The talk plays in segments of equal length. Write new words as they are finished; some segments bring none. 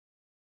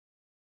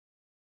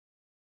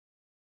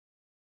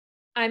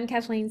I'm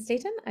Kathleen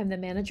Staton. I'm the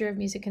manager of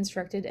Music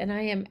Constructed, and I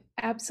am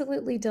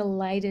absolutely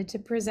delighted to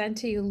present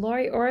to you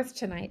Laurie Orth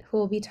tonight, who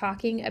will be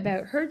talking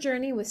about her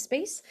journey with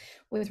space,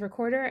 with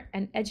recorder,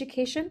 and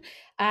education.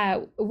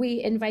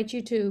 We invite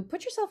you to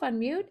put yourself on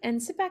mute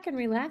and sit back and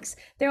relax.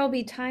 There will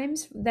be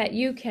times that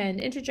you can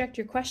interject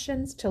your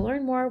questions to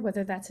learn more,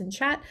 whether that's in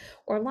chat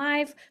or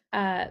live.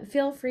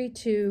 Feel free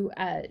to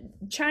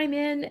chime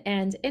in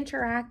and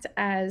interact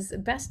as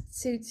best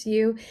suits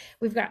you.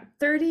 We've got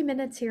 30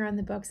 minutes here on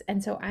the books,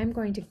 and so I'm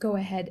going to go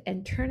ahead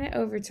and turn it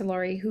over to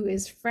Laurie, who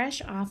is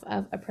fresh off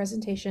of a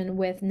presentation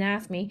with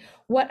NAFME.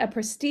 What a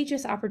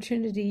prestigious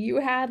opportunity you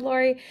had,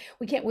 Laurie.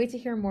 We can't wait to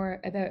hear more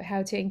about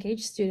how to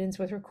engage students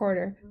with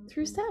Recorder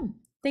through STEM.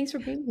 Thanks for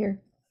being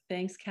here.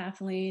 Thanks,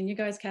 Kathleen. You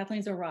guys,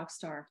 Kathleen's a rock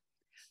star.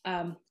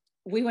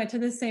 We went to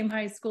the same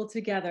high school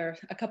together,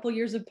 a couple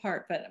years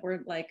apart, but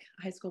we're like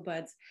high school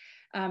buds.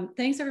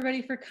 Thanks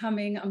everybody for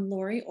coming. I'm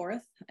Laurie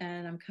Orth,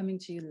 and I'm coming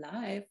to you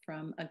live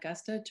from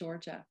Augusta,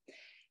 Georgia.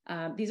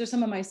 These are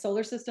some of my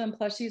solar system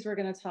plushies we're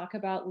going to talk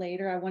about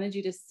later. I wanted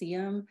you to see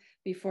them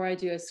before I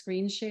do a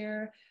screen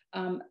share.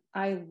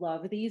 I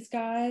love these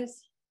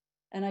guys,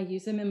 and I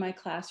use them in my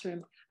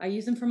classroom. I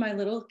use them for my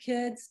little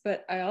kids,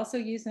 but I also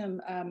use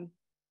them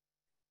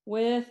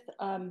with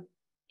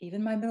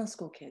even my middle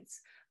school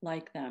kids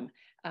like them.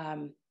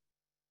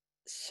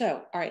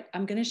 So, all right,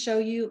 I'm going to show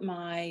you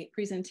my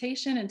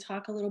presentation and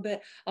talk a little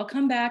bit. I'll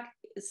come back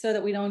so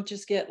that we don't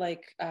just get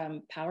like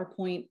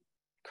PowerPoint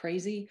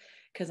crazy,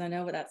 because I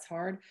know that's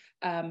hard.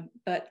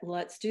 But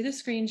let's do the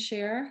screen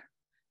share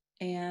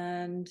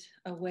and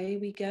away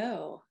we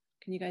go.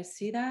 Can you guys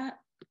see that?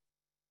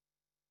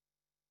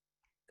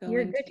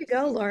 You're Going good to to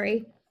go,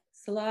 Laurie.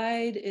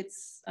 slide.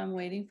 I'm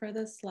waiting for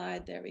the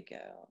slide. There we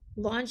go.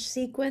 Launch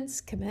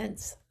sequence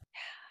commence.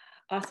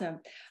 Awesome.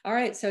 All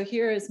right, so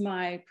here is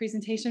my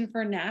presentation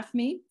for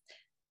NAFME.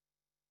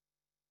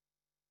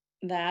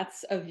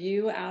 That's a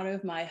view out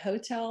of my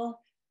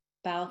hotel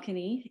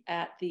balcony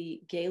at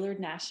the Gaylord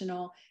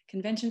National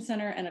Convention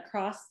Center, and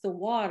across the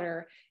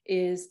water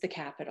is the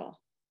Capitol.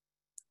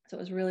 So it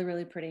was really,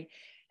 really pretty.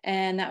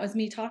 And that was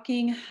me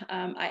talking.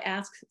 I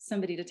asked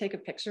somebody to take a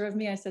picture of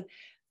me. I said,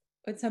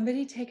 would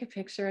somebody take a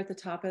picture at the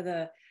top of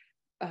the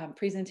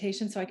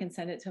presentation so I can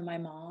send it to my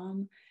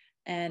mom?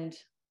 And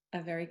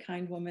a very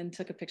kind woman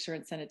took a picture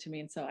and sent it to me.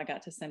 And so I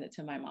got to send it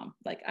to my mom.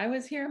 Like, I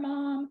was here,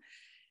 Mom.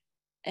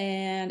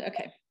 And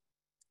okay,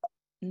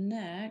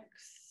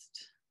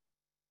 next.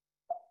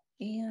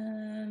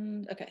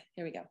 And okay,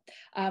 here we go.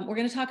 We're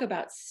going to talk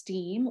about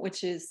STEAM,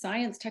 which is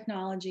science,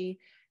 technology,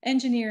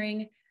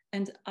 engineering.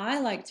 And I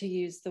like to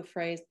use the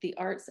phrase the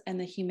arts and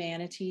the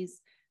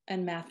humanities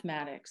and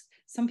mathematics.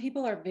 Some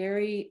people are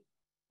very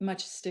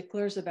much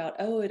sticklers about,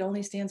 oh, it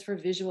only stands for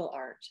visual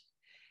art.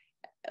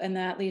 And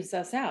that leaves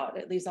us out.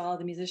 It leaves all of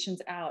the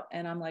musicians out.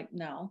 And I'm like,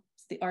 no,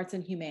 it's the arts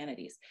and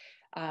humanities.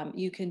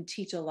 You can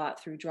teach a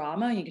lot through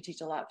drama. You can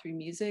teach a lot through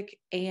music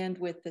and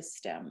with the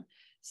STEM.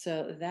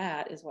 So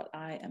that is what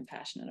I am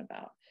passionate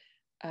about.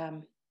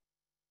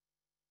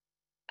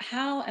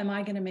 How am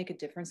I going to make a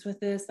difference with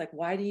this? Like,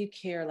 why do you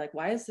care? Like,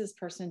 why is this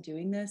person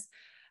doing this?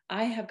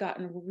 I have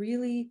gotten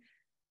really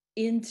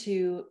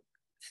into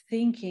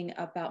thinking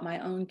about my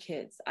own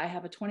kids. I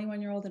have a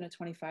 21-year-old and a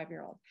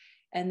 25-year-old,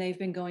 and they've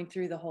been going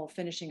through the whole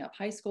finishing up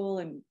high school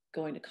and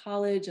going to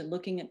college and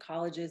looking at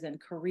colleges and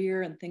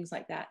career and things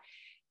like that.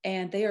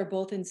 And they are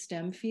both in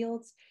STEM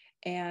fields.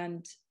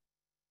 And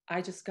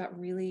I just got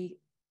really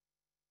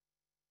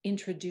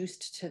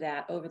introduced to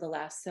that over the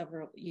last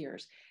several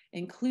years,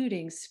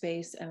 including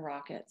space and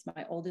rockets.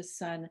 My oldest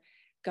son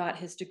got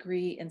his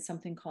degree in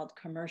something called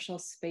commercial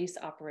space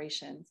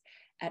operations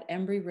at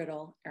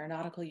Embry-Riddle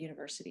Aeronautical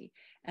University.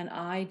 And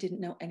I didn't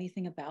know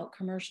anything about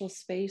commercial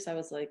space. I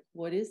was like,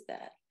 what is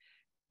that?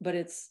 But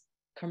it's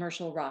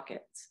commercial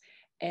rockets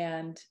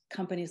and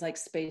companies like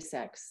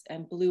SpaceX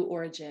and Blue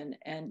Origin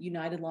and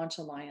United Launch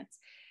Alliance.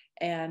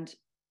 And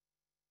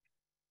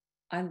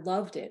I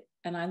loved it.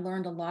 And I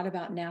learned a lot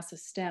about NASA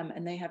STEM,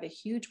 and they have a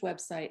huge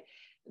website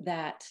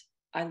that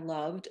I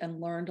loved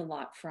and learned a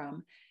lot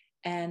from.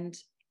 And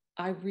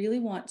I really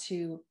want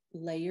to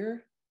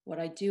layer what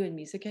I do in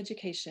music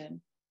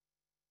education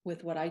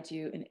with what I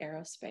do in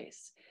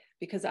aerospace,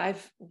 because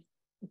I've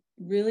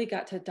really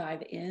got to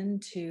dive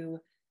into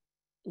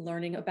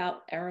learning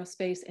about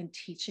aerospace and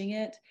teaching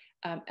it.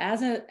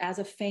 As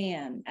a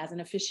fan, as an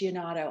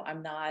aficionado,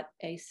 I'm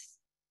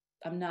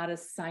not a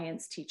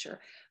science teacher,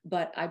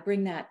 but I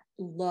bring that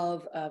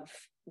love of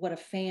what a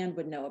fan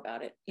would know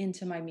about it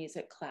into my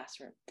music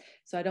classroom.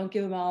 So I don't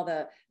give them all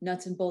the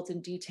nuts and bolts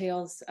and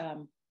details,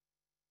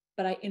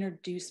 but I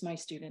introduce my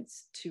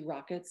students to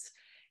rockets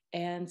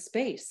and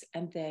space,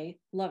 and they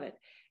love it.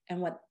 And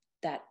what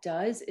that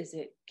does is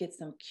it gets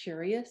them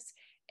curious,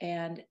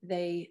 and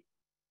they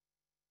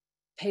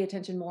pay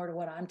attention more to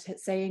what I'm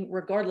saying,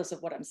 regardless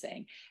of what I'm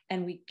saying.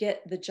 And we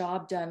get the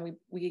job done.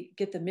 We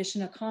get the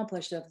mission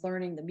accomplished of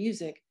learning the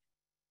music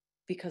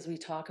because we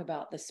talk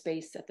about the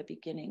space at the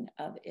beginning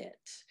of it.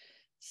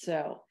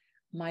 So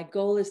my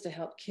goal is to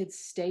help kids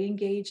stay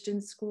engaged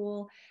in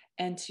school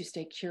and to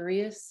stay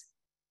curious,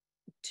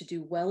 to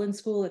do well in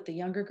school at the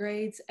younger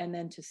grades, and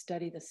then to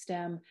study the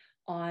STEM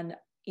on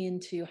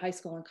into high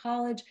school and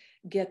college,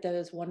 get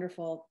those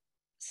wonderful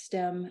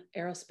STEM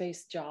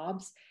aerospace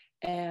jobs,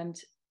 and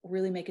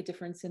really make a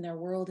difference in their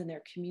world, in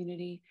their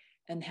community,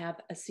 and have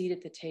a seat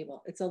at the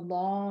table. It's a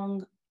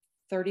long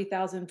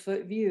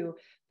 30,000-foot view,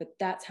 but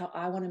that's how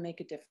I want to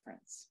make a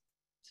difference.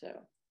 So,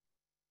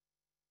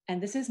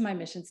 and this is my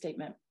mission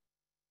statement.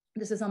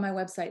 This is on my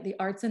website. The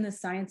arts and the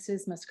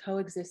sciences must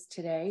coexist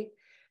today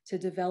to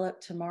develop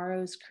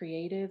tomorrow's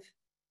creative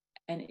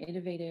and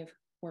innovative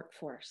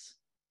workforce.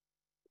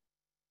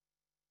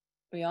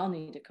 We all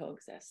need to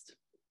coexist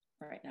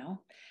right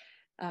now.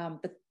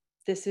 But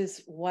this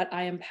is what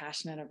I am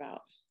passionate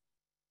about.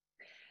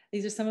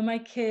 These are some of my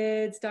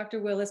kids. Dr.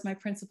 Willis, my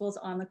principal's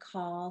on the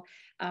call.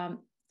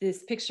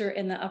 This picture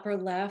in the upper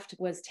left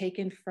was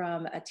taken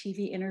from a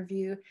TV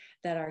interview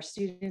that our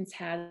students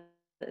had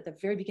at the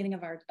very beginning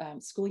of our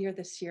school year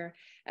this year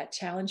at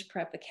Challenge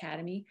Prep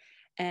Academy.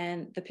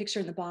 And the picture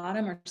in the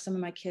bottom are some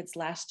of my kids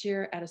last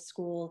year at a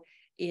school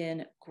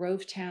in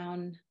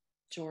Grovetown,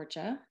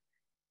 Georgia.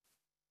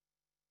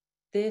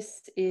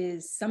 This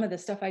is some of the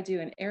stuff I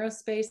do in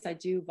aerospace. I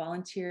do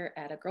volunteer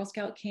at a Girl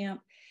Scout camp.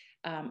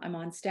 I'm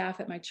on staff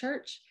at my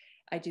church.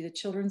 I do the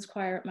children's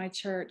choir at my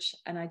church,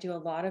 and I do a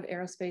lot of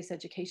aerospace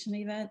education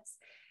events.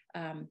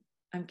 I'm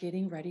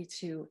getting ready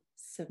to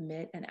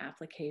submit an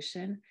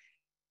application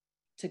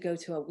to go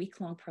to a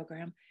week-long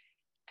program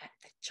at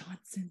the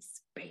Johnson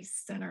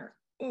Space Center.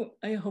 Oh,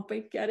 I hope I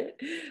get it.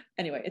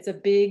 Anyway, it's a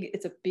big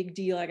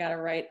deal. I got to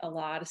write a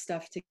lot of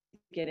stuff to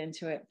get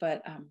into it,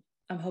 but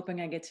I'm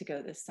hoping I get to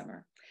go this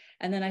summer.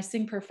 And then I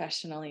sing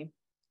professionally.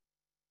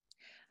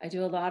 I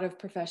do a lot of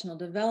professional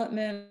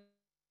development.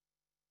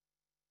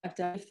 I've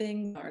done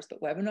things,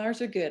 but webinars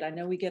are good. I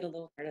know we get a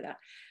little part of that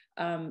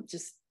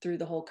just through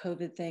the whole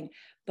COVID thing.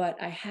 But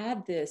I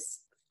had this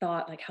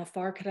thought, like, how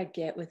far could I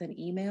get with an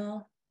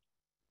email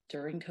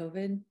during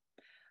COVID?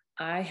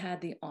 I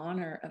had the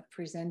honor of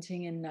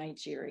presenting in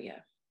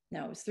Nigeria.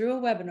 Now, it was through a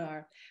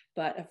webinar,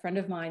 but a friend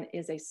of mine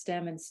is a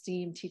STEM and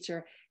STEAM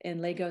teacher in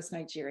Lagos,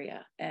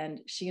 Nigeria, and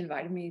she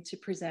invited me to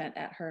present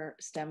at her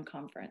STEM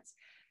conference.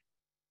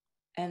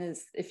 And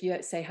if you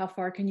say, how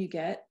far can you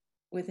get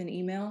with an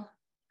email?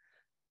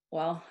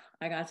 Well,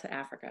 I got to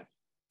Africa,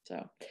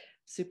 so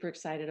super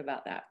excited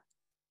about that.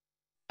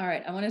 All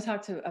right, I want to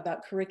talk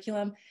about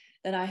curriculum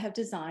that I have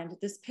designed.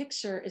 This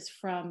picture is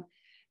from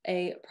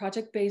a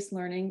project-based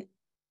learning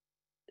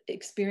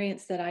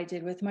experience that I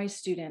did with my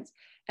students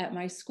at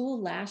my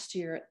school last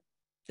year.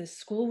 The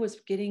school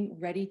was getting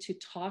ready to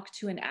talk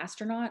to an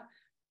astronaut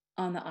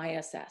on the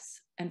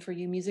ISS. And for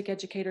you music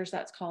educators,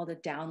 that's called a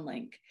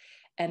downlink.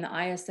 And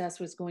the ISS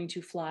was going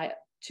to fly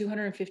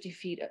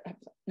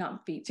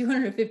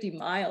 250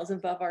 miles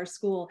above our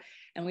school.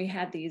 And we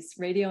had these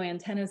radio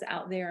antennas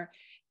out there,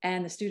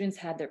 and the students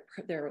had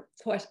their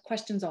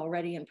questions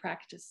already and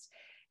practiced.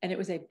 And it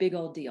was a big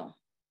old deal.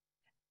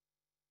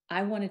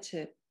 I wanted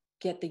to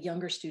get the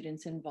younger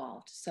students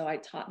involved. So I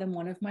taught them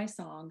one of my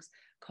songs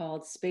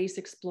called Space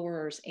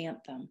Explorer's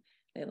Anthem.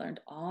 They learned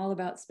all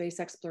about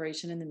space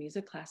exploration in the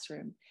music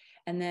classroom.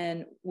 And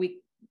then we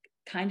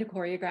kind of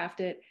choreographed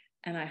it,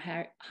 and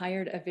I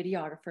hired a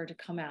videographer to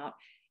come out,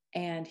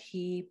 and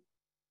he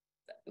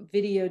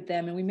videoed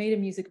them, and we made a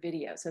music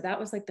video. So that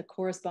was like the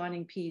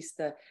corresponding piece,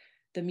 the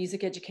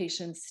music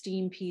education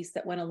STEAM piece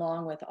that went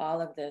along with all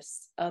of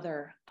this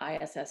other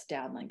ISS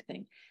downlink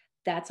thing.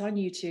 That's on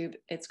YouTube.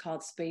 It's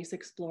called Space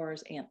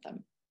Explorer's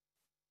Anthem.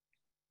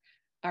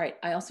 All right,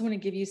 I also want to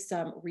give you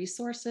some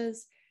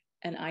resources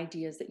and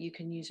ideas that you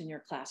can use in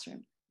your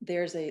classroom.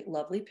 There's a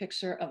lovely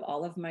picture of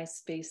all of my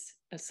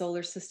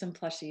solar system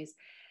plushies.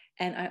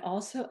 And I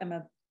also am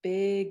a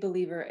big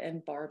believer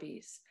in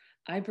Barbies.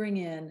 I bring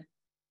in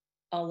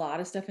a lot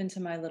of stuff into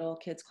my little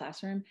kids'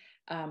 classroom.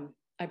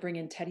 I bring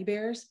in teddy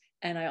bears,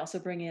 and I also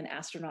bring in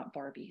astronaut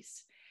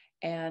Barbies.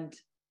 And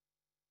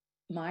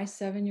my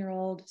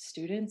 7-year-old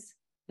students,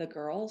 the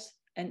girls,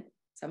 and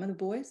some of the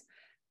boys,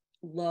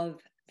 love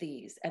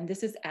these. And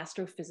this is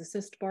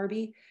astrophysicist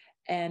Barbie,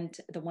 and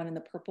the one in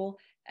the purple,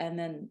 and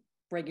then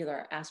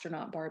regular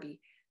astronaut Barbie.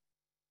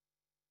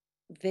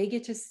 They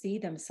get to see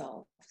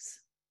themselves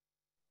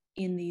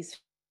in these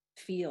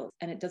fields,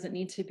 and it doesn't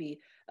need to be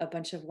a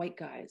bunch of white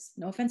guys.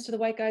 No offense to the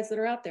white guys that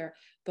are out there,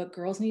 but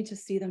girls need to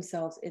see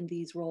themselves in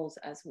these roles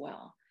as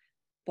well.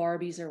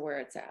 Barbies are where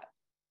it's at.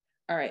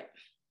 All right.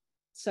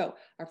 So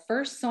our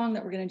first song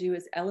that we're going to do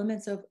is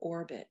Elements of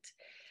Orbit.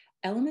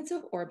 Elements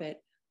of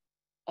Orbit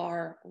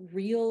are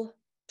real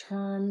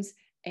terms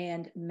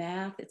and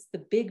math. It's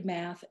the big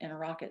math in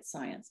rocket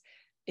science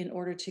in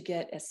order to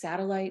get a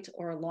satellite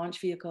or a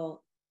launch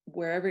vehicle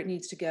wherever it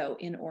needs to go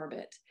in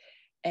orbit.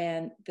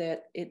 And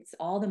that it's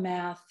all the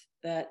math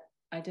that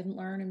I didn't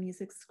learn in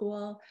music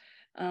school,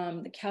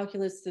 the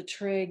calculus, the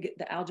trig,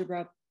 the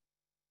algebra.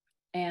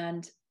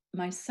 And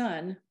my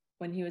son,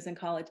 when he was in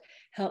college,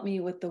 helped me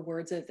with the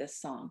words of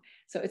this song.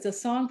 So it's a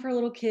song for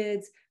little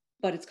kids,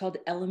 but it's called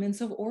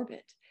Elements of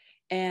Orbit.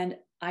 And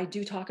I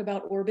do talk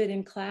about orbit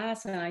in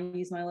class, and I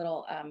use my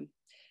little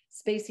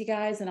spacey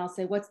guys, and I'll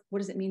say, what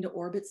does it mean to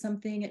orbit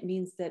something? It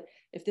means that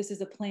if this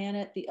is a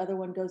planet, the other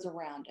one goes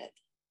around it.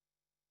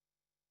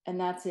 And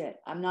that's it.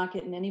 I'm not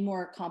getting any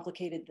more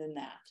complicated than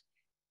that.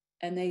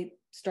 And they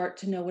start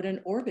to know what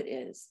an orbit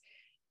is.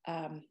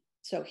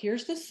 So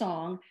here's the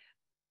song.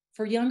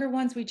 For younger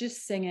ones, we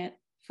just sing it.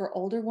 For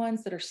older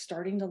ones that are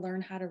starting to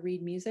learn how to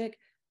read music,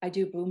 I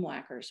do boom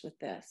whackers with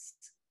this.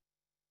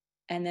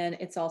 And then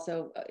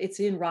it's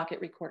in Rocket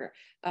Recorder.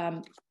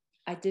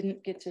 I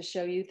didn't get to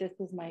show you. This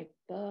is my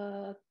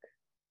book.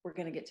 We're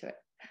going to get to it.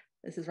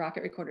 This is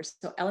Rocket Recorder.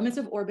 So Elements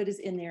of Orbit is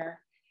in there.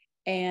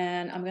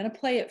 And I'm going to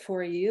play it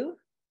for you.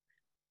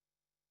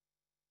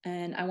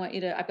 And I want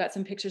you to, I've got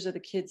some pictures of the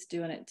kids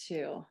doing it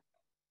too.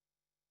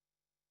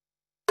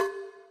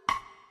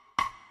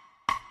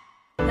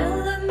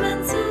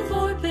 Elements of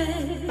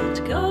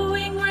orbit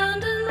going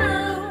round and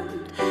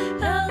round.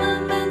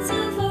 Elements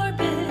of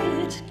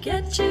orbit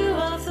get you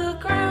off the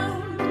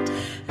ground.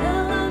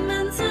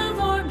 Elements of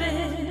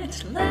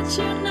orbit let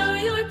you know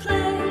your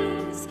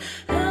place.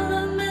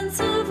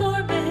 Elements of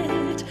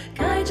orbit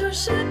guide your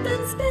ship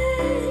in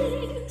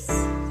space.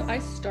 So I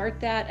start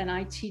that and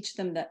I teach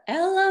them the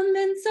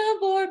elements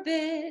of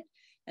orbit,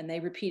 and they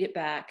repeat it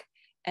back.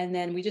 And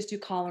then we just do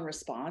call and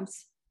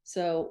response.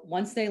 So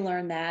once they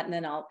learn that, and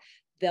then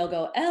they'll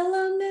go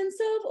elements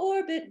of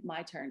orbit,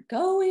 my turn,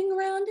 going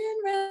round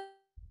and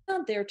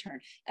round, their turn,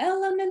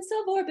 elements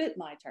of orbit,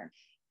 my turn.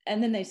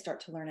 And then they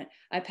start to learn it.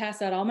 I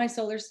pass out all my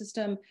solar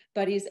system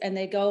buddies, and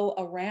they go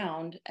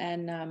around.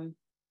 And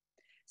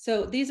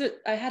so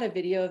I had a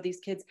video of these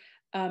kids.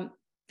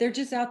 They're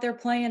just out there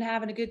playing,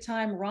 having a good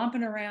time,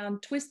 romping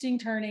around, twisting,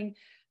 turning.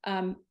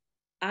 I'm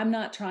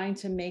not trying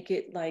to make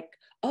it like,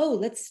 oh,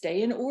 let's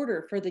stay in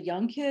order. For the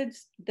young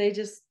kids, they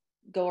just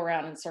go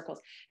around in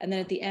circles. And then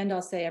at the end,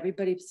 I'll say,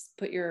 everybody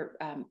put your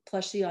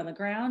plushie on the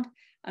ground.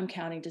 I'm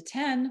counting to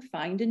 10,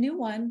 find a new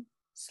one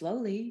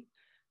slowly.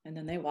 And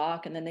then they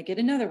walk, and then they get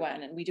another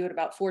one. And we do it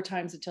about 4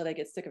 times until they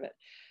get sick of it.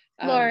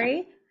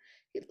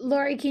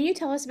 Laurie, can you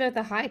tell us about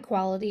the high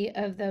quality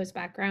of those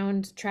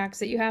background tracks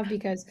that you have?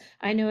 Because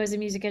I know as a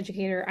music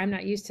educator, I'm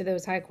not used to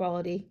those high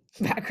quality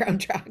background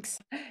tracks.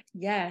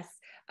 Yes.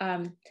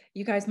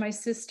 You guys, my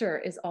sister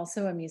is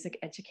also a music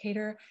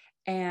educator,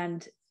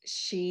 and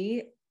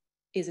she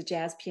is a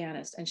jazz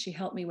pianist, and she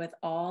helped me with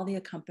all the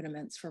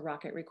accompaniments for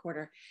Rocket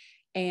Recorder.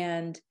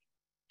 And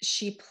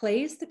she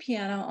plays the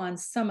piano on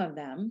some of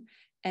them,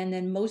 and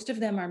then most of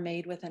them are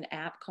made with an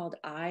app called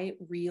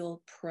iReal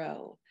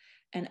Pro.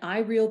 And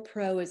iReal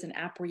Pro is an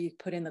app where you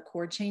put in the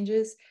chord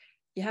changes.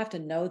 You have to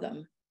know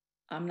them.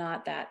 I'm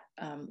not that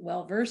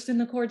well versed in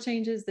the chord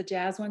changes, the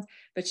jazz ones,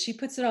 but she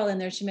puts it all in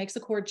there. She makes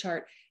a chord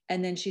chart,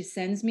 and then she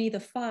sends me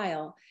the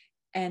file.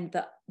 And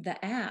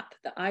the app,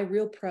 the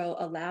iReal Pro,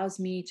 allows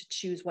me to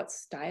choose what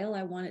style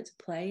I want it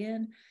to play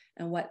in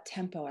and what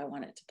tempo I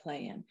want it to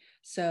play in.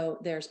 So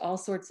there's all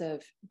sorts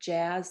of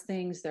jazz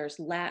things. There's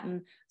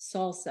Latin,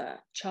 salsa,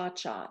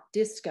 cha-cha,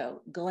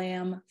 disco,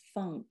 glam,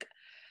 funk,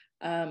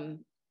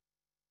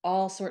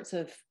 all sorts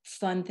of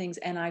fun things.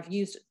 And I've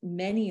used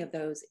many of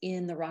those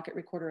in the Rocket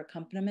Recorder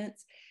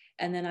accompaniments.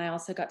 And then I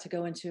also got to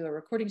go into a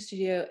recording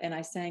studio, and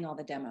I sang all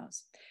the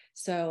demos.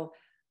 So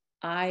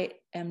I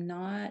am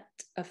not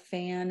a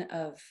fan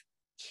of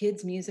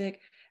kids'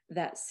 music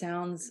that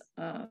sounds,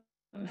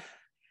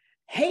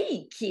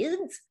 hey,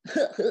 kids.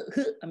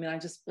 I mean,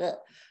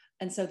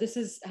 and so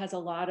this has a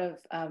lot of,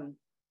 I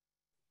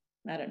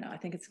don't know, I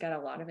think it's got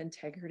a lot of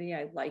integrity.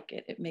 I like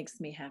it. It makes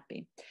me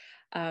happy.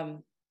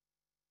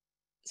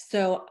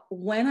 So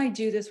when I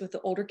do this with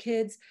the older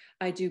kids,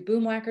 I do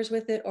boom whackers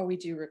with it, or we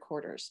do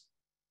recorders.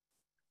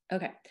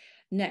 Okay,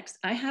 next,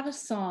 I have a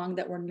song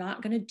that we're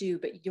not going to do,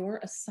 but your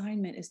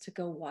assignment is to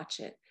go watch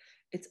it.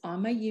 It's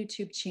on my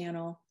YouTube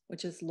channel,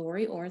 which is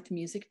Laurie Orth,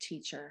 music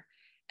teacher,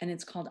 and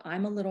it's called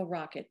I'm a Little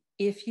Rocket.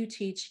 If you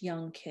teach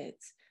young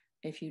kids,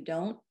 if you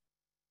don't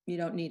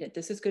need it.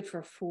 This is good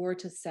for 4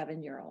 to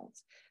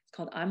 7-year-olds. It's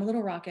called I'm a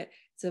Little Rocket.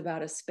 It's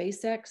about a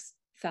SpaceX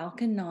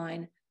Falcon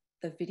 9.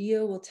 The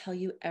video will tell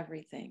you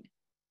everything.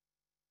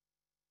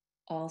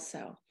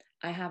 Also,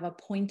 I have a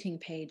pointing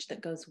page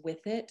that goes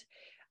with it.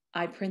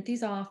 I print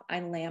these off, I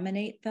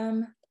laminate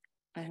them.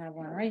 I have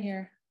one right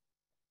here.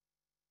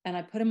 And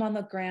I put them on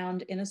the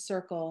ground in a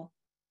circle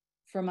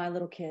for my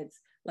little kids,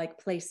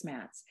 like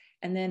placemats.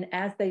 And then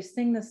as they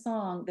sing the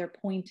song, they're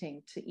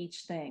pointing to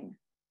each thing.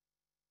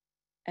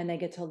 And they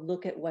get to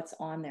look at what's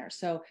on there.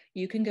 So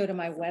you can go to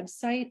my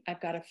website.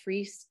 I've got a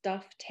free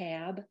stuff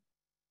tab,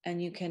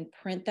 and you can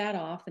print that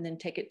off and then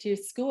take it to your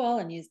school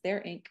and use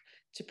their ink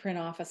to print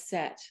off a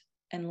set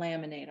and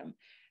laminate them.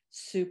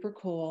 Super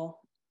cool.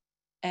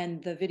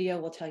 And the video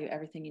will tell you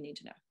everything you need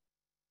to know.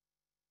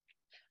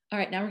 All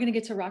right, now we're going to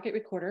get to Rocket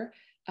Recorder.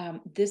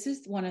 This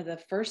is one of the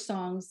first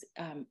songs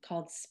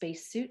called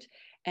Spacesuit.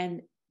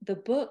 And the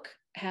book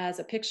has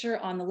a picture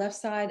on the left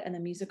side and the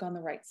music on the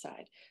right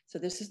side. So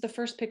this is the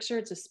first picture.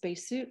 It's a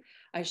spacesuit.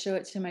 I show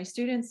it to my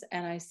students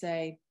and I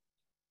say,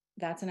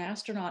 that's an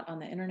astronaut on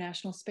the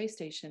International Space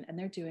Station, and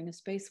they're doing a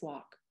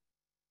spacewalk.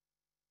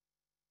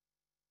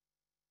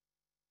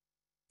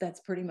 That's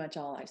pretty much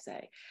all I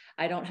say.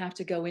 I don't have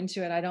to go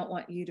into it. I don't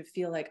want you to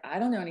feel like I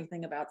don't know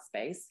anything about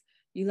space.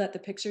 You let the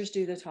pictures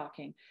do the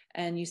talking,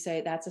 and you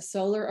say, that's a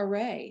solar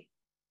array,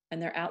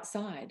 and they're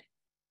outside.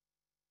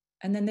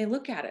 And then they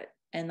look at it,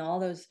 and all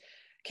those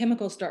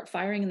chemicals start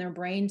firing in their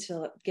brain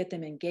to get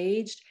them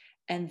engaged.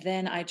 And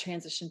then I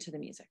transition to the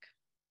music.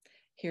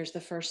 Here's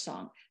the first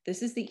song.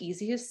 This is the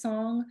easiest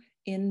song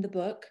in the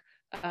book,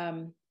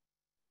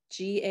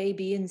 G, A,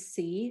 B, and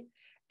C.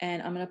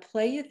 And I'm going to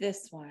play you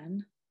this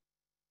one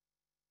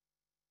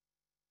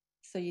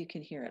so you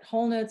can hear it.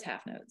 Whole notes,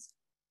 half notes.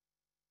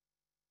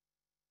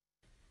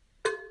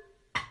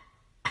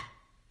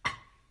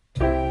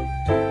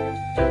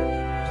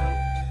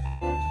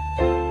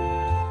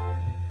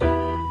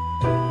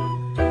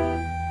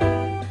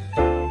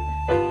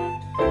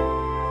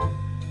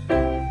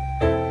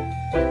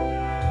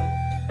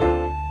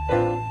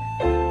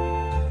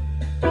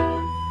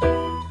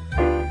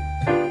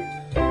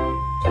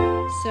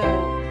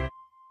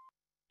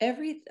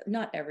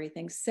 Not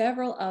everything,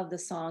 several of the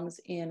songs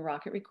in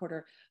Rocket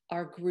Recorder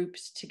are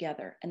grouped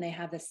together and they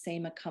have the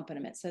same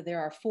accompaniment. So there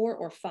are 4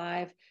 or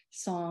 5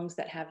 songs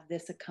that have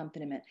this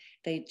accompaniment.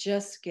 They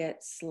just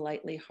get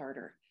slightly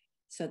harder.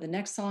 So the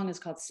next song is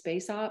called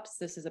Space Ops.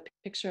 This is a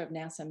picture of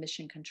NASA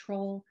Mission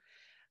Control.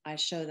 I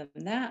show them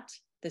that.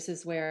 This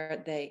is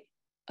where they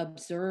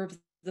observe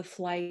the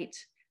flight.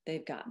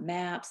 They've got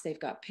maps, they've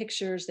got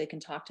pictures. They can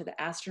talk to the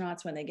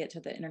astronauts when they get to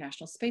the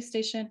International Space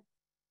Station.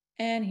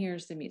 And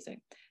here's the music.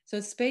 So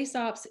Space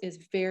Ops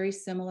is very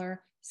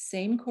similar,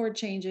 same chord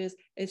changes,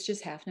 it's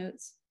just half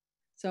notes.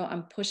 So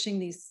I'm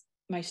pushing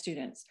my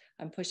students,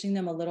 I'm pushing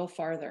them a little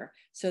farther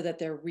so that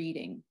they're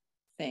reading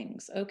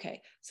things.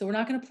 Okay, so we're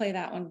not going to play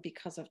that one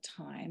because of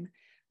time.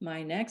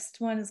 My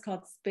next one is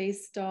called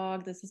Space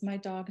Dog. This is my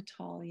dog,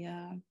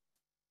 Talia.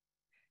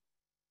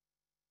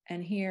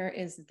 And here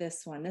is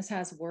this one. This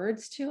has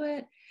words to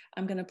it.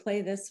 I'm going to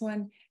play this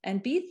one,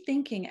 and be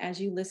thinking as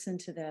you listen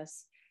to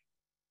this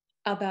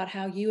about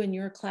how you and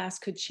your class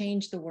could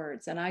change the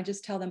words. And I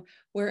just tell them,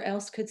 where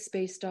else could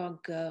Space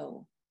Dog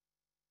go?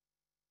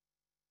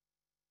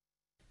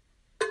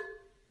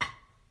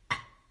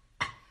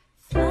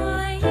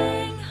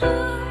 Flying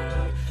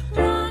high,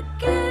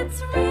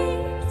 rockets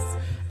race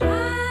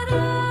at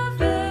a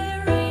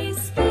very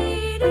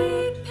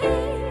speedy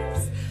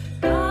pace.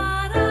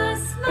 Got a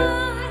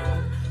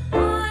smile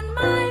on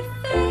my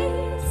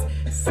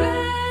face,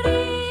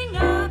 setting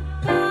up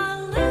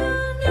a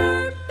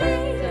lunar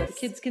base. So the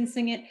kids can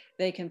sing it,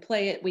 they can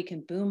play it, we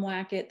can boom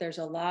whack it. There's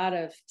a lot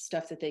of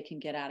stuff that they can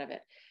get out of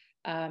it.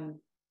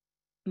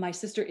 My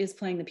sister is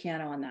playing the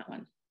piano on that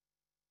one.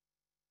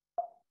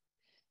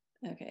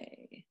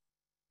 Okay,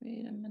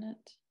 wait a minute.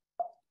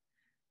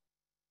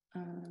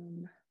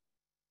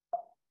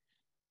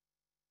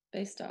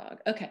 Space Dog.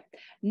 Okay,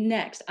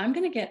 next, I'm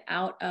going to get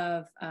out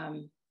of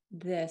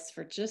this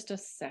for just a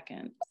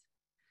second.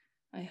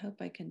 I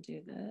hope I can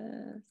do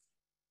this.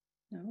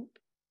 Nope.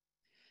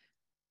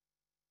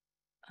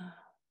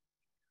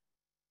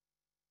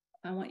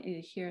 I want you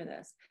to hear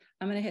this.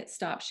 I'm going to hit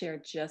stop share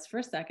just for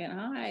a second.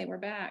 Hi, we're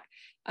back.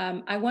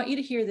 I want you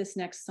to hear this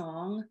next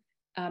song.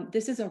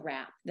 This is a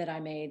rap that I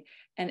made,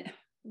 and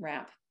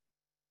rap.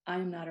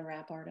 I'm not a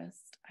rap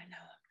artist. I know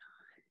I'm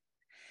not.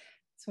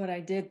 It's what I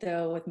did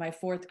though with my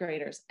 4th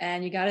graders.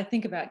 And you got to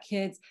think about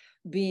kids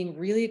being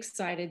really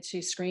excited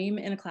to scream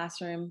in a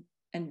classroom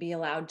and be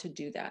allowed to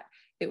do that.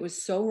 It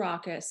was so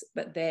raucous,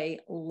 but they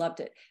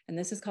loved it. And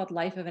this is called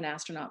Life of an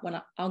Astronaut.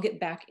 I'll get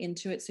back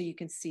into it so you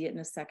can see it in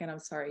a second. I'm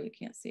sorry you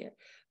can't see it,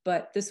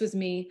 but this was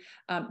me.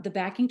 The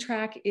backing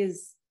track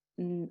is,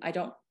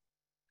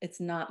 it's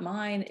not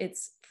mine.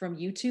 It's from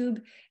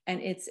YouTube, and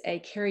it's a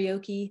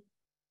karaoke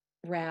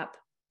rap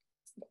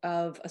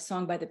of a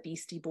song by the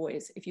Beastie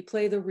Boys. If you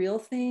play the real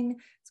thing,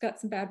 it's got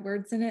some bad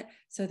words in it.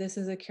 So this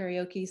is a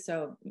karaoke.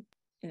 So,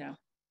 you're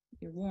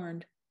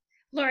warned.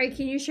 Laurie,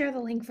 can you share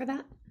the link for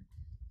that?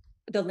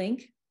 The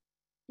link?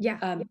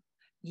 Yeah.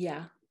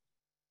 Yeah.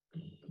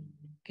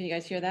 Can you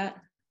guys hear that?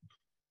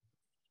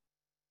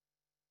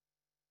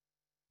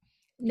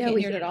 No, Can't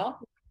we hear it can't. at all?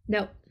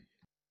 No.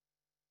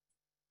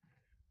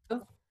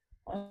 Oh,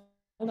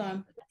 hold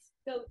on.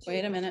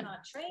 Wait a minute.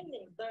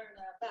 Training, learn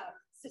about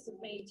system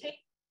maintain.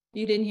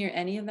 You didn't hear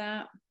any of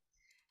that?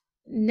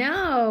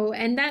 No.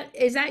 And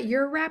is that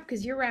your rap?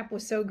 Because your rap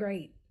was so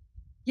great.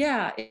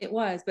 Yeah, it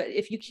was. But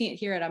if you can't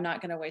hear it, I'm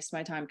not going to waste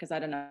my time because I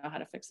don't know how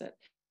to fix it.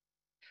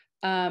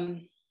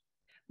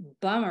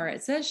 Bummer.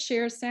 It says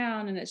share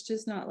sound and it's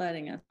just not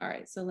letting us. All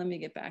right, so let me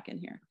get back in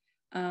here.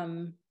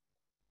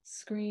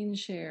 Screen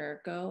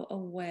share, go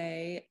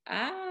away.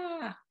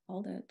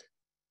 Hold it.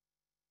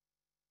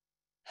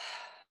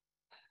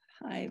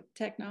 Hi,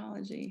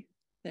 technology.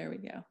 There we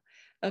go.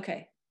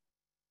 Okay.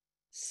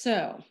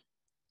 So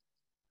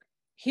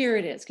here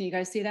it is. Can you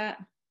guys see that?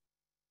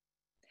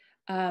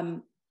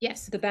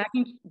 Yes. The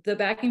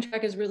backing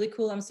track is really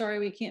cool. I'm sorry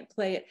we can't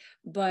play it,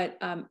 but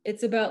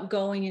it's about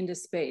going into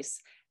space.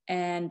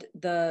 And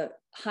the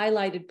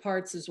highlighted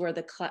parts is where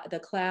the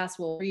class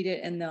will read it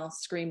and they'll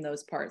scream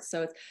those parts.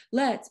 So it's,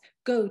 let's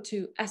go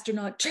to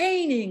astronaut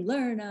training,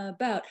 learn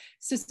about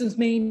systems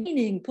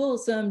maintaining, pull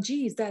some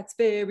G's, that's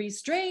very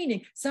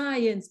straining,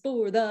 science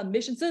for the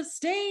mission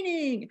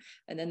sustaining.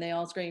 And then they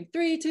all scream,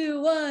 3,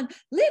 2, 1,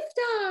 lift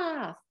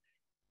off.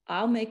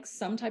 I'll make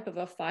some type of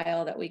a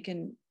file that we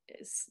can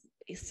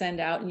send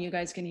out and you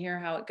guys can hear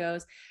how it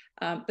goes.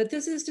 But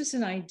this is just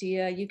an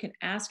idea. You can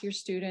ask your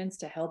students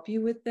to help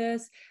you with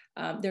this.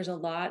 There's a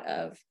lot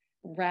of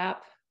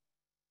rap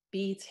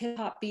beats, hip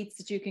hop beats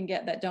that you can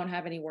get that don't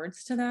have any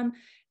words to them.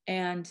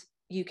 And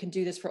you can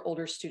do this for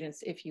older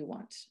students if you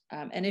want.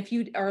 And if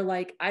you are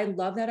like, I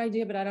love that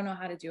idea, but I don't know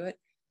how to do it,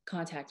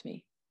 contact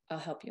me. I'll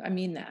help you. I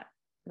mean that.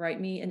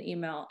 Write me an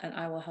email and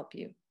I will help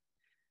you.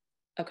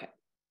 Okay.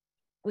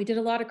 We did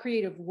a lot of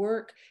creative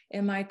work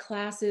in my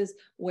classes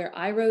where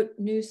I wrote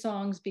new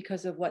songs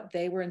because of what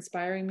they were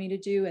inspiring me to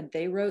do, and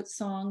they wrote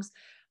songs.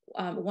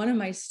 One of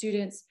my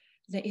students,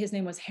 his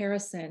name was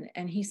Harrison,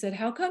 and he said,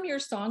 how come your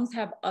songs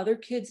have other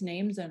kids'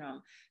 names in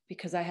them?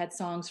 Because I had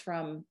songs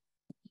from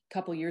a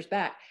couple years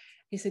back.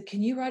 He said,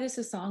 can you write us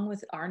a song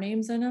with our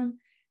names in them?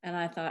 And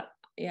I thought,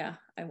 yeah,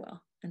 I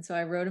will. And so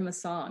I wrote him a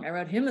song. I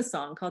wrote him a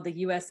song called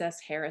the USS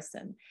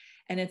Harrison.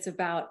 And it's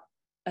about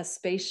a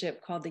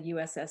spaceship called the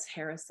USS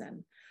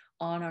Harrison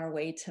on our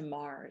way to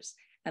Mars.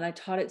 And I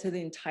taught it to the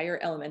entire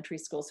elementary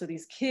school. So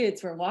these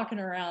kids were walking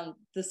around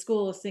the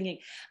school singing,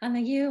 on the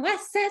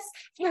USS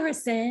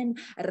Harrison,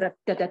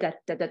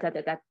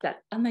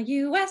 on the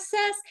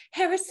USS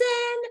Harrison,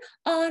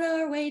 on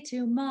our way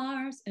to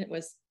Mars. And it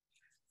was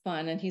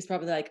fun. And he's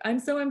probably like, I'm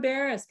so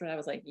embarrassed. But I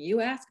was like, you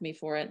asked me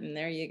for it. And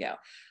there you go.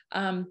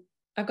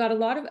 I've got a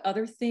lot of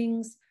other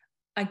things.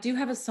 I do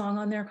have a song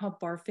on there called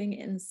Barfing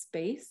in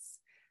Space.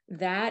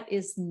 That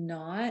is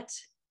not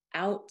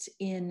out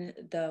in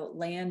the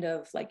land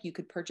of like you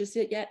could purchase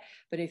it yet,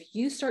 but if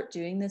you start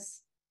doing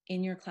this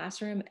in your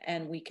classroom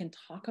and we can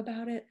talk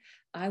about it,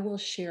 I will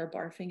share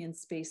Barfing in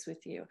Space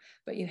with you,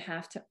 but you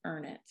have to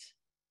earn it.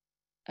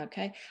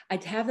 Okay,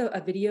 I'd have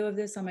a video of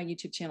this on my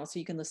YouTube channel so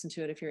you can listen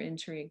to it if you're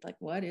intrigued, like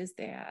what is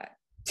that?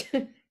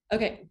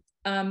 Okay,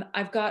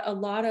 I've got a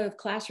lot of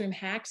classroom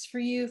hacks for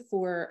you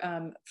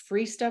for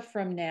free stuff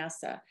from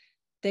NASA.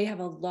 They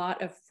have a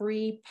lot of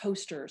free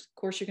posters. Of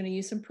course, you're going to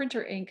use some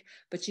printer ink,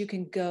 but you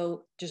can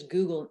go just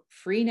Google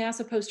free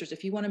NASA posters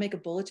if you want to make a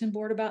bulletin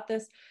board about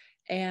this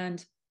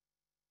and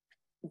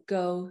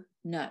go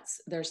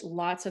nuts. There's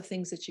lots of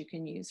things that you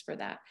can use for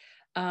that.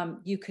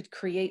 You could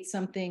create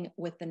something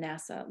with the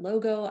NASA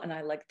logo, and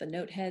I like the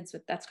note heads,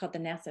 but that's called the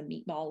NASA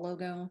meatball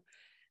logo.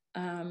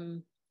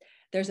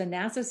 There's a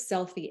NASA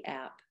selfie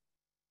app.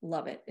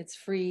 Love it. It's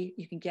free.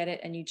 You can get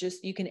it and you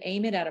can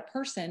aim it at a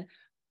person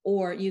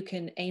or you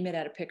can aim it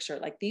at a picture.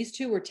 Like these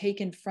two were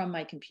taken from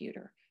my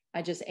computer.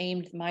 I just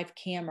aimed my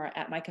camera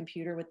at my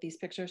computer with these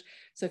pictures.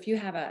 So if you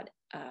have a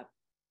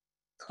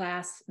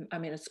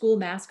school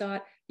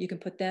mascot, you can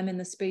put them in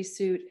the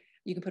spacesuit.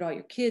 You can put all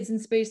your kids in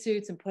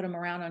spacesuits and put them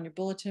around on your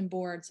bulletin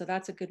board. So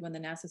that's a good one, the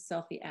NASA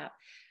selfie app.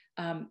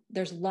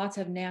 There's lots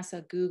of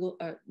NASA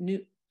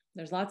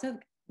there's lots of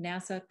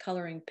NASA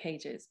coloring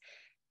pages.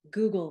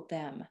 Google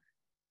them.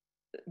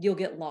 You'll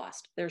get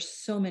lost. There's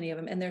so many of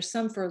them. And there's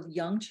some for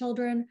young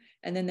children.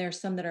 And then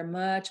there's some that are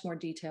much more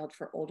detailed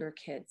for older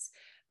kids.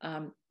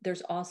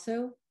 There's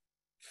also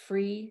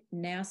free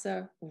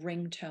NASA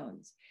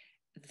ringtones.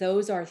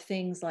 Those are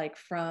things like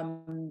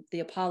from the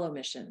Apollo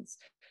missions.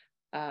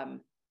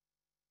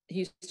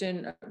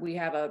 Houston, we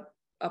have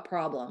a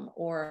problem,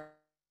 or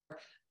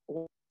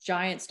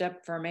giant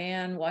step for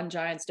man, one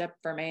giant step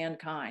for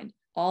mankind.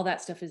 All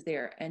that stuff is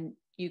there. And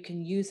you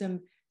can use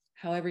them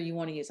however you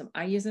want to use them.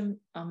 I use them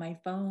on my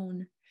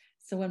phone.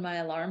 So when my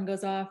alarm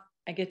goes off,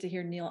 I get to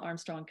hear Neil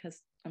Armstrong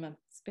because I'm a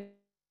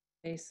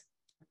space.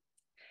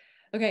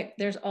 Okay,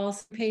 there's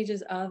also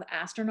pages of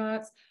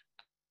astronauts.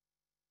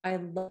 I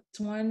love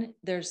this one.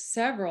 There's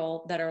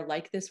several that are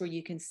like this where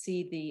you can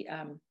see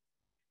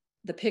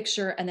the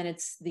picture and then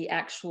it's the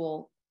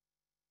actual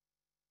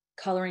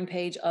coloring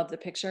page of the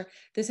picture.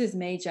 This is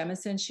Mae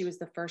Jemison. She was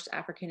the first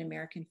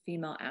African-American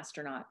female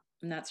astronaut,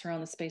 and that's her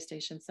on the space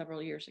station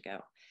several years ago.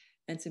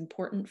 And it's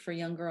important for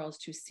young girls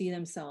to see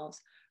themselves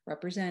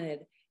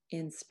represented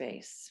in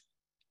space.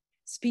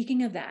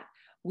 Speaking of that,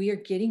 we are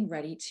getting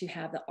ready to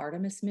have the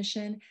Artemis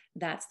mission.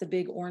 That's the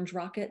big orange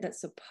rocket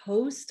that's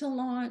supposed to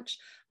launch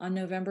on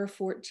November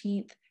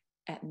 14th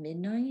at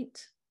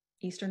midnight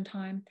Eastern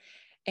time.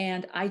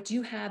 And I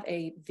do have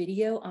a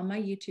video on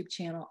my YouTube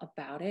channel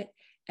about it.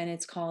 And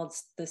it's called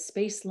the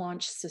Space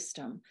Launch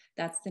System.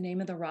 That's the name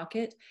of the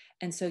rocket.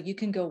 And so you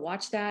can go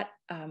watch that.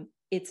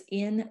 It's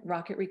in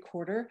Rocket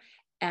Recorder.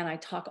 And I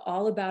talk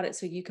all about it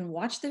so you can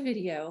watch the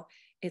video.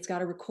 It's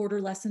got a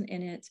recorder lesson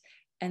in it.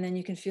 And then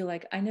you can feel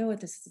like, I know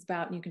what this is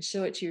about. And you can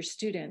show it to your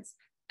students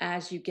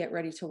as you get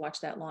ready to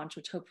watch that launch,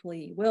 which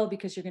hopefully you will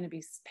because you're going to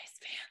be space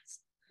fans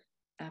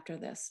after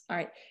this. All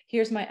right,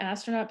 here's my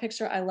astronaut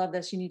picture. I love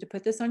this. You need to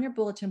put this on your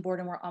bulletin board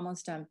and we're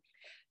almost done.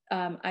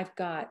 I've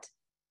got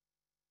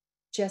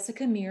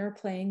Jessica Meir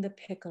playing the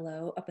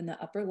piccolo up in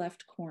the upper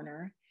left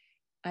corner.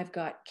 I've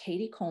got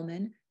Katie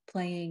Coleman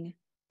playing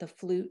the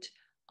flute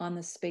on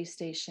the space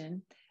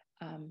station.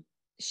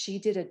 She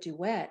did a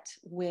duet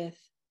with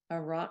a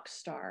rock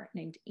star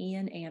named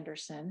Ian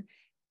Anderson.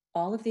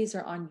 All of these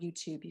are on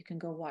YouTube. You can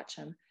go watch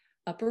them.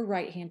 Upper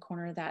right-hand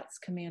corner, that's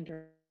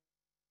Commander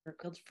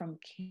from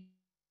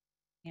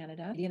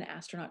Canada, Canadian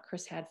astronaut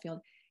Chris Hadfield.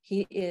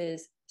 He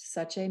is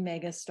such a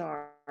mega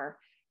star.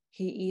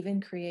 He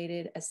even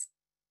created a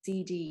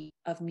CD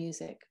of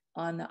music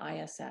on the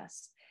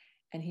ISS.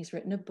 And he's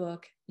written a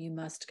book. You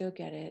must go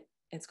get it.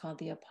 It's called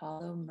The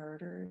Apollo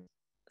Murders.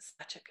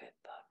 Such a good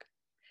book.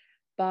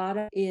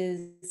 Bada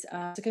is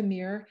Jessica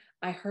Meir.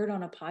 I heard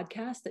on a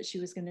podcast that she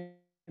was going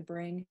to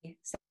bring a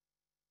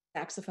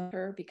saxophone to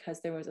her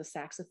because there was a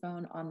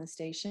saxophone on the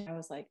station. I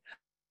was like,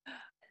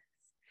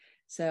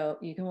 so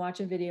you can watch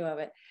a video of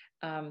it.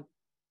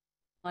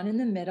 One in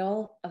the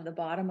middle of the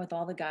bottom with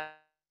all the guys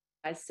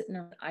sitting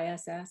around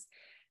ISS.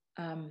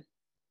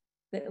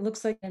 It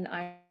looks like an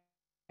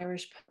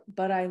Irish,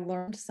 but I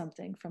learned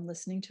something from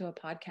listening to a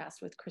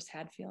podcast with Chris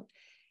Hadfield.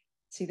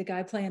 See the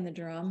guy playing the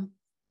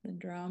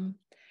drum?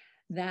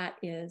 That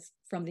is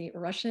from the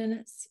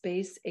Russian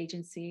Space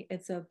Agency.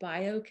 It's a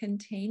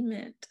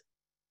biocontainment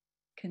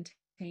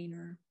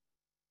container.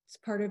 It's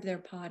part of their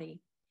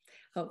potty.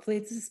 Hopefully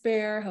it's a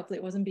spare. Hopefully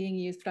it wasn't being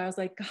used, but I was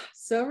like, God,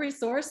 so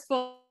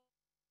resourceful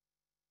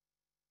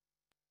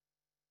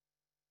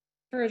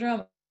for a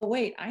drum. Oh,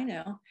 wait, I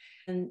know.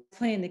 And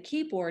playing the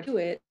keyboard to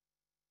it,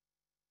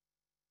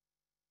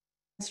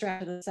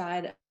 strapped to the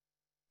side,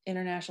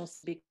 international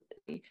speaker,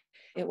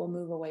 it will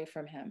move away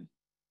from him.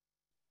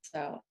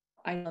 So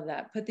I love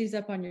that. Put these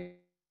up on your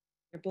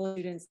bullet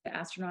students. The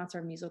astronauts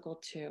are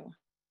musical too.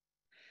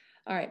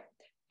 All right.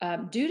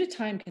 Due to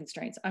time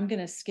constraints, I'm going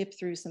to skip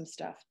through some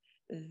stuff.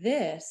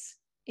 This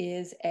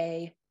is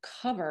a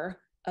cover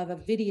of a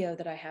video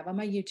that I have on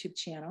my YouTube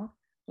channel,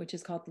 which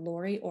is called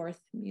Laurie Orth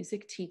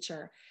Music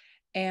Teacher.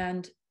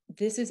 And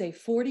this is a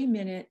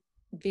 40-minute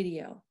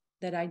video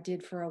that I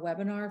did for a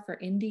webinar for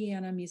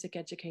Indiana music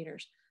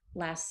educators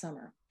last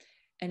summer.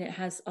 And it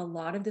has a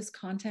lot of this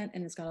content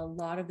and it's got a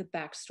lot of the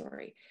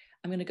backstory.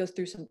 I'm going to go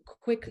through some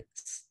quick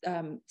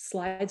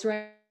slides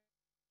right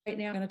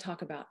now. I'm going to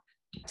talk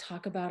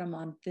about them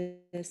on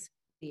this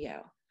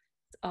video.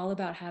 It's all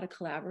about how to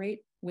collaborate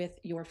with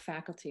your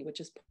faculty, which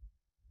is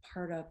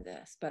part of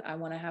this, but I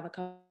want to have a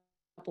couple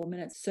of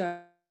minutes. So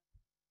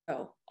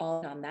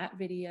all on that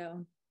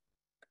video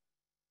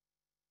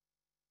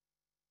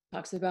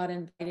talks about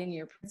inviting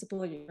your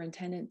principal or your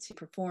superintendent to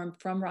perform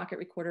from Rocket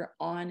Recorder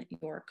on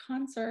your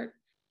concert.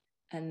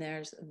 And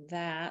there's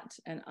that.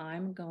 And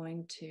I'm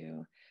going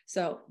to,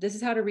 so this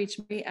is how to reach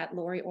me at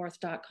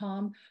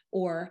laurieorth.com,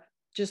 or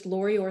just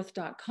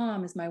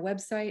laurieorth.com is my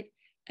website.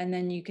 And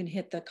then you can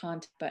hit the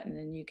contact button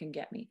and you can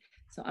get me.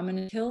 So I'm going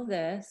to kill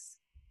this.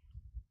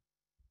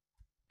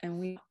 And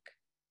we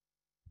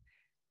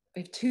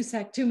have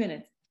 2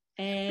 minutes.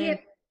 And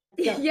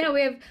yeah,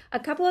 we have a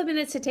couple of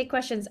minutes to take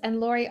questions. And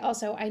Laurie,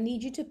 also, I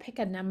need you to pick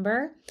a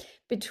number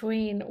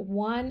between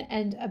 1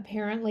 and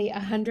apparently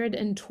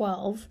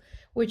 112,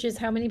 which is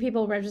how many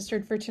people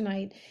registered for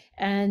tonight.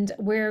 And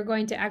we're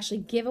going to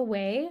actually give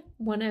away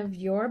one of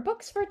your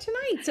books for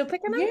tonight. So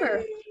pick a number.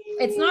 Yay!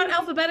 It's not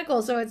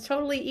alphabetical, so it's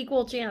totally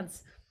equal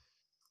chance.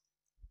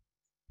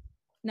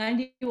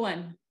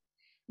 91.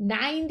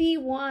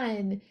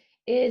 91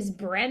 is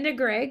Brenda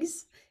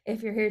Greggs.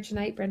 If you're here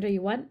tonight, Brenda,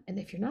 you won. And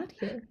if you're not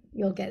here,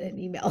 you'll get an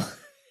email.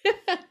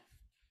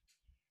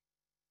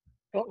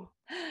 Cool.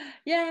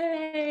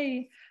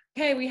 Yay.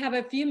 Okay, we have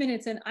a few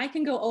minutes and I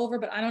can go over,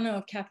 but I don't know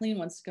if Kathleen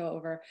wants to go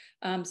over.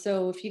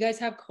 So if you guys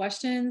have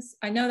questions,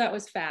 I know that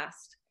was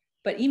fast,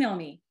 but email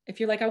me. If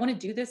you're like, I want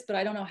to do this, but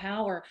I don't know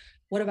how, or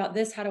what about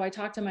this? How do I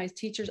talk to my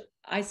teachers?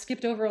 I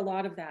skipped over a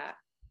lot of that.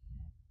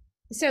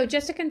 So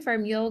just to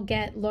confirm, you'll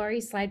get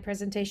Laurie's slide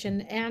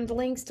presentation and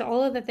links to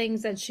all of the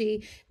things that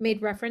she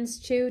made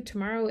reference to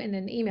tomorrow in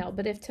an email.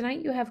 But if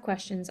tonight you have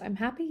questions, I'm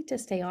happy to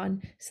stay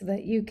on so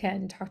that you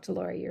can talk to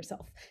Laurie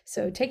yourself.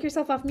 So take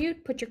yourself off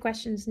mute, put your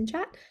questions in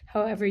chat,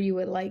 however you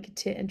would like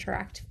to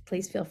interact,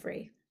 please feel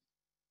free.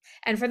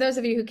 And for those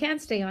of you who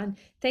can't stay on,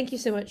 thank you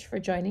so much for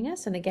joining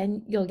us. And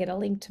again, you'll get a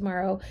link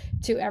tomorrow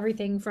to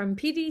everything from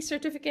PD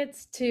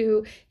certificates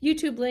to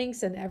YouTube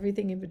links and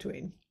everything in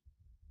between.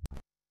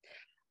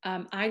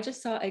 I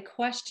just saw a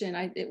question.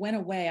 It went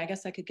away. I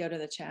guess I could go to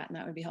the chat and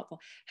that would be helpful.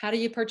 How do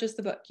you purchase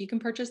the book? You can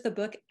purchase the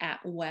book at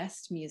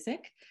West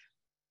Music.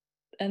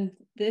 And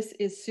this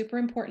is super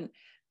important.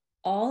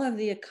 All of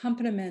the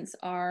accompaniments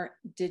are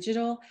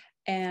digital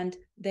and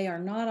they are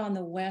not on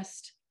the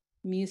West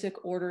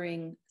Music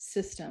ordering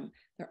system.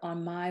 They're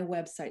on my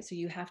website. So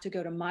you have to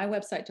go to my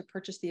website to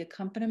purchase the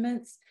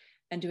accompaniments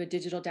and do a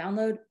digital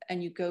download,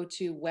 and you go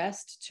to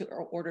West to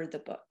order the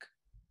book.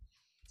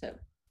 So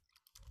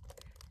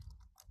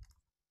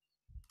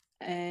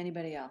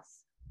anybody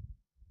else?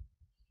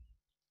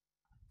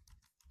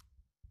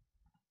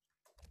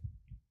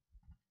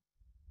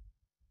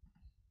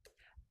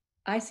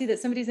 I see that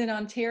somebody's in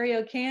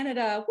Ontario,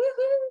 Canada.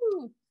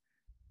 Woohoo!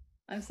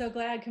 I'm so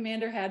glad,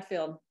 Commander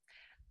Hadfield.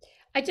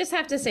 I just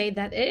have to say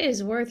that it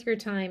is worth your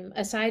time,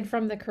 aside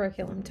from the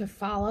curriculum, to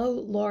follow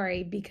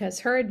Laurie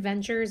because her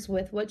adventures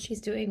with what she's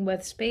doing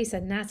with space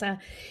and NASA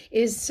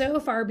is so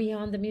far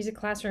beyond the music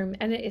classroom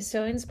and it is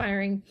so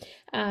inspiring.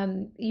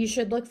 You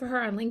should look for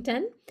her on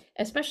LinkedIn,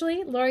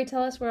 especially. Laurie,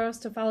 tell us where else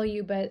to follow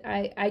you, but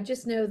I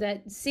just know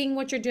that seeing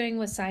what you're doing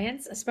with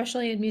science,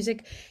 especially in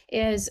music,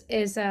 is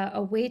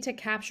a way to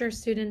capture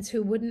students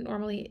who wouldn't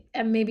normally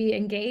maybe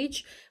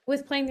engage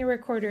with playing the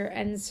recorder.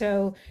 And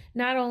so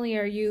not only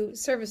are you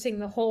servicing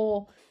the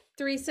whole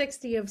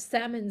 360 of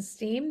STEM and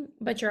STEAM,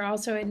 but you're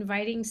also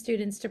inviting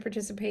students to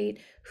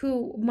participate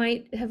who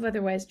might have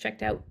otherwise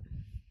checked out.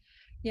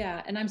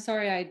 Yeah, and I'm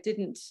sorry I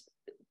didn't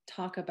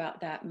talk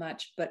about that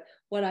much, but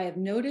what I have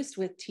noticed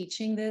with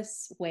teaching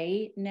this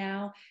way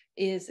now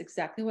is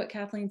exactly what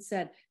Kathleen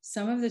said.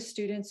 Some of the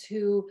students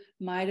who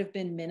might have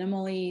been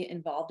minimally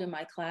involved in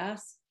my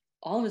class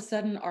all of a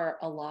sudden are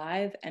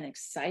alive and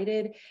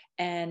excited.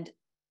 And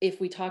if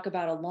we talk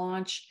about a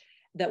launch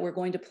that we're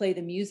going to play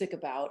the music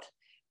about,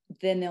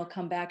 then they'll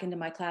come back into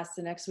my class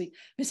the next week.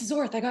 Mrs.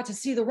 Orth, I got to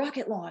see the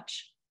rocket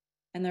launch.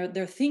 And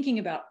they're thinking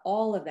about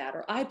all of that.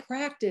 Or I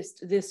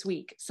practiced this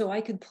week so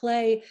I could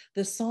play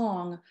the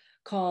song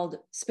called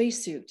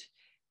Spacesuit.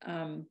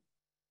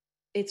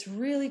 It's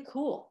really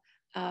cool.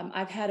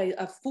 I've had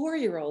a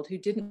 4-year-old who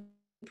didn't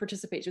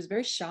participate. She was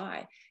very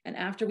shy. And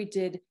after we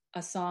did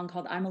a song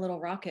called I'm a Little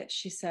Rocket,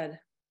 she said,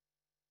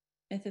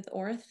 Mrs.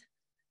 Orth,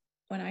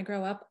 when I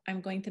grow up, I'm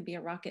going to be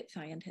a rocket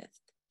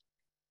scientist.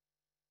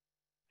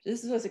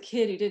 This was a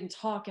kid who didn't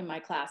talk in my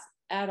class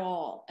at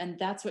all. And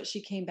that's what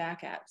she came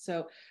back at.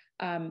 So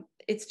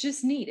it's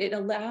just neat. It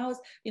allows,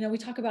 we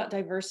talk about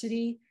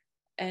diversity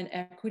and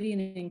equity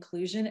and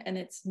inclusion, and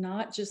it's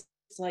not just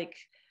like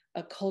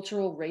a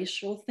cultural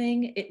racial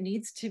thing. It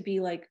needs to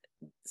be like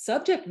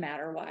subject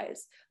matter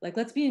wise. Like,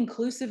 let's be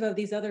inclusive of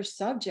these other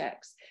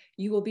subjects.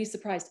 You will be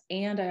surprised.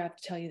 And I have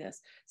to tell you this,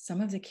 some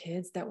of the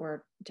kids that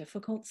were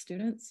difficult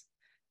students,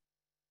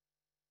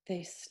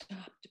 they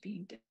stopped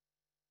being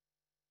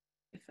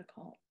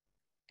difficult.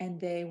 And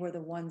they were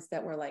the ones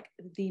that were like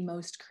the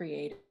most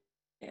creative.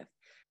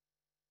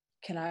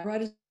 Can I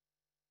write a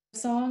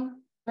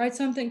song? Write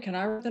something? Can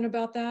I write something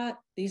about that?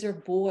 These are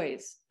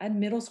boys. I had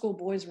middle school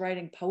boys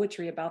writing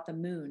poetry about the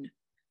moon,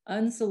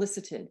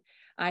 unsolicited.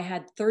 I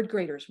had 3rd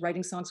graders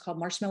writing songs called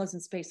Marshmallows in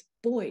Space,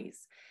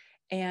 boys.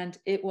 And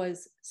it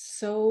was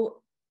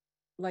so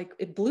like,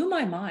 it blew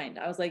my mind.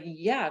 I was like,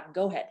 yeah,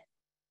 go ahead.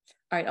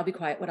 All right, I'll be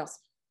quiet. What else?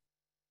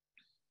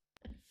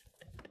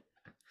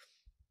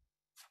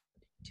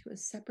 To a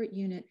separate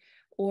unit,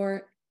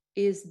 or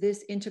is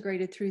this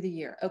integrated through the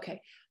year? Okay.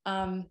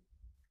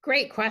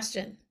 Great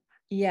question.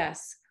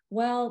 Yes.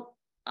 Well,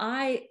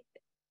 I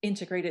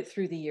integrate it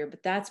through the year,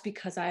 but that's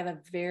because I have a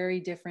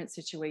very different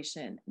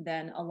situation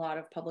than a lot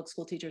of public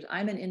school teachers.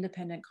 I'm an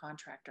independent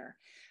contractor.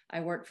 I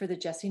work for the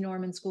Jesse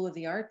Norman School of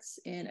the Arts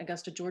in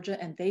Augusta, Georgia,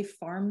 and they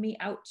farm me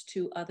out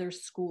to other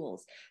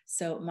schools.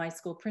 So my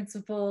school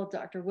principal,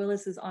 Dr.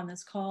 Willis, is on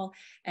this call,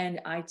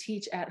 and I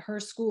teach at her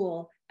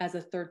school as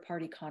a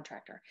third-party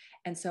contractor.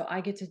 And so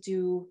I get to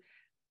do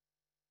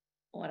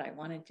what I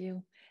want to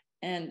do.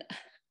 And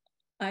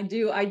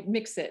I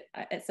mix it.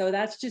 So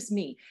that's just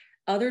me.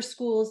 Other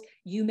schools,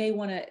 you may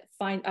want to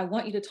I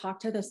want you to talk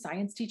to the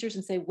science teachers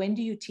and say, when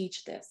do you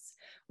teach this?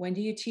 When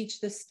do you teach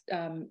this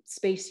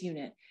space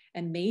unit?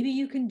 And maybe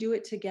you can do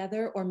it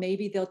together, or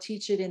maybe they'll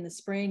teach it in the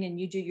spring and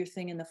you do your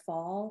thing in the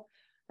fall,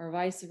 or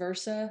vice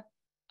versa.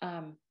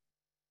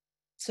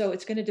 So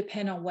it's going to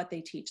depend on what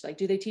they teach. Like,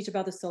 do they teach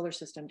about the solar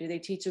system? Do they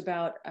teach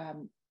about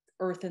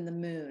Earth and the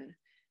moon?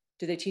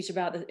 Do they teach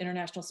about the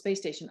International Space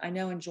Station? I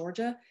know in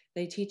Georgia,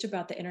 they teach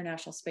about the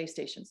International Space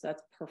Station. So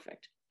that's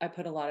perfect. I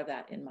put a lot of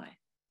that in my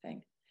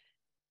thing.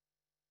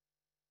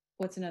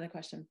 What's another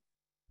question?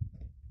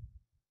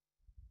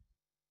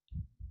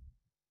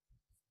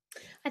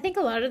 I think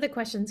a lot of the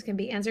questions can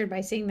be answered by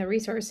seeing the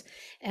resource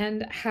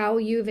and how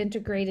you've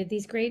integrated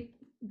these great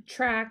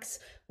tracks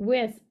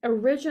with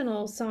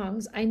original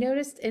songs. I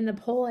noticed in the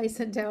poll I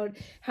sent out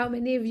how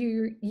many of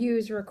you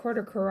use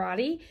Recorder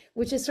Karate,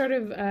 which is sort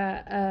of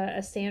a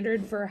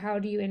standard for how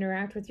do you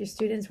interact with your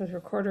students with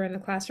Recorder in the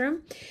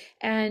classroom,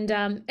 and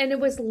it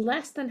was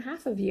less than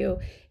half of you.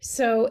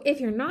 So if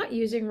you're not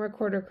using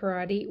Recorder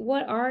Karate,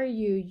 what are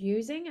you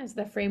using as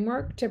the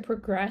framework to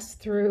progress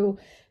through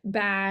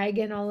BAG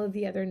and all of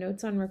the other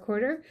notes on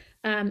Recorder?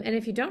 And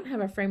if you don't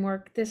have a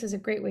framework, this is a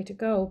great way to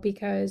go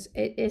because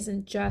it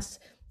isn't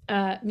just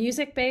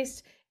music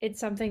based. It's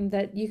something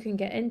that you can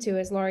get into,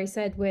 as Laurie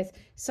said, with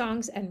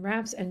songs and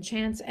raps and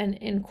chants and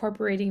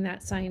incorporating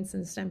that science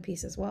and STEM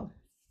piece as well.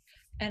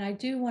 And I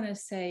do want to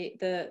say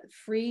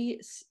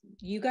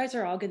you guys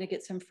are all going to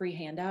get some free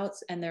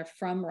handouts, and they're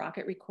from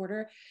Rocket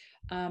Recorder.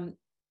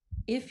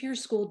 If your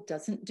school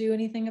doesn't do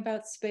anything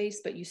about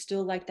space, but you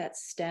still like that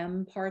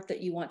STEM part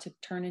that you want to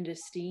turn into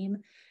STEAM,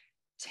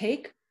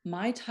 take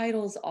my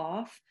titles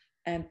off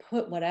and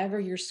put whatever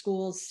your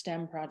school's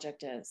STEM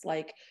project is.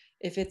 Like,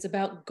 if it's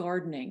about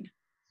gardening,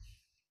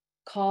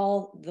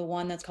 call the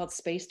one that's called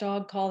Space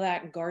Dog, call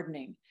that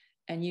gardening.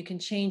 And you can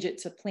change it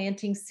to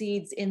planting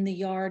seeds in the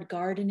yard.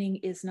 Gardening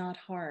is not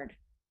hard.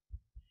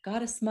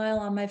 Got a smile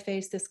on my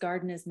face. This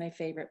garden is my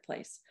favorite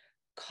place.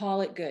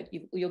 Call it good.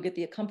 You'll get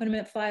the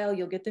accompaniment file,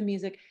 you'll get the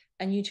music,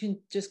 and you can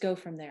just go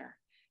from there.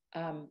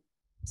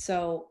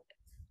 So,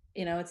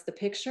 it's the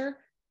picture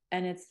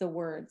and it's the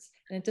words,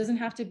 and it doesn't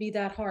have to be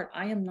that hard.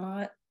 I am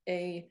not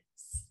a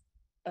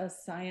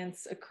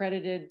science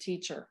accredited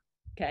teacher.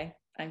 Okay.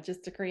 I'm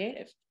just a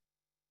creative.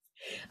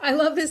 I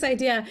love this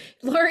idea.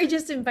 Laurie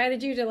just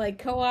invited you to like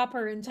co-op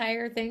her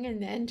entire thing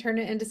and turn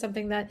it into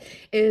something that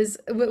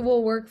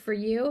will work for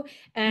you.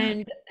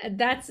 And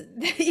that's,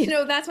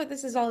 that's what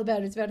this is all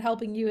about. It's about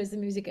helping you as the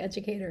music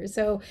educator.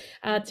 So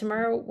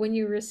tomorrow, when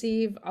you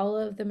receive all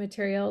of the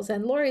materials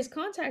and Laurie's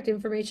contact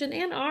information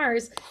and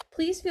ours,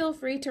 please feel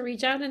free to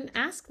reach out and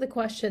ask the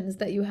questions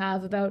that you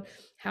have about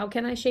how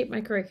can I shape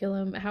my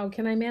curriculum? How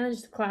can I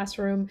manage the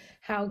classroom?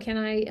 How can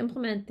I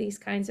implement these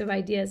kinds of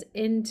ideas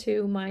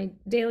into my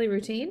daily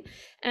routine?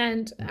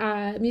 And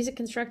Music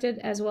Constructed,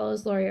 as well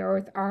as Laurie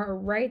Orth, are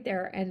right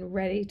there and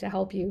ready to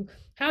help you.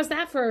 How's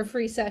that for a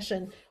free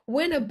session?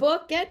 Win a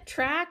book, get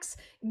tracks,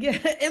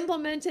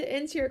 implement it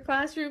into your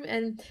classroom,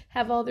 and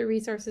have all the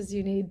resources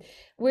you need.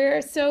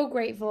 We're so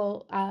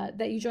grateful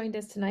that you joined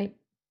us tonight,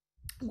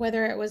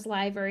 whether it was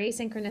live or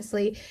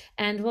asynchronously,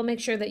 and we'll make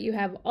sure that you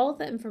have all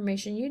the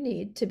information you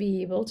need to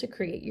be able to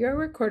create your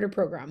recorder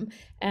program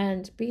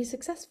and be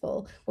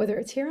successful, whether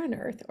it's here on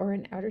Earth or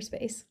in outer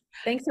space.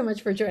 Thanks so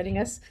much for joining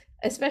us.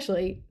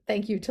 Especially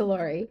thank you to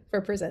Laurie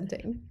for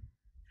presenting.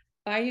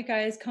 Bye, you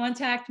guys.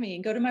 Contact me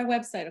and go to my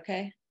website,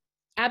 okay?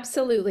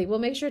 Absolutely. We'll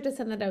make sure to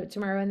send that out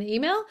tomorrow in the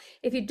email.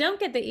 If you don't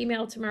get the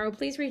email tomorrow,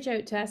 please reach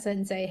out to us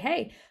and say,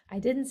 hey, I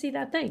didn't see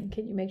that thing.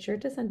 Can you make sure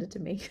to send it to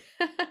me?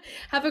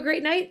 Have a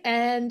great night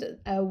and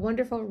a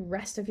wonderful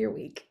rest of your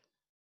week.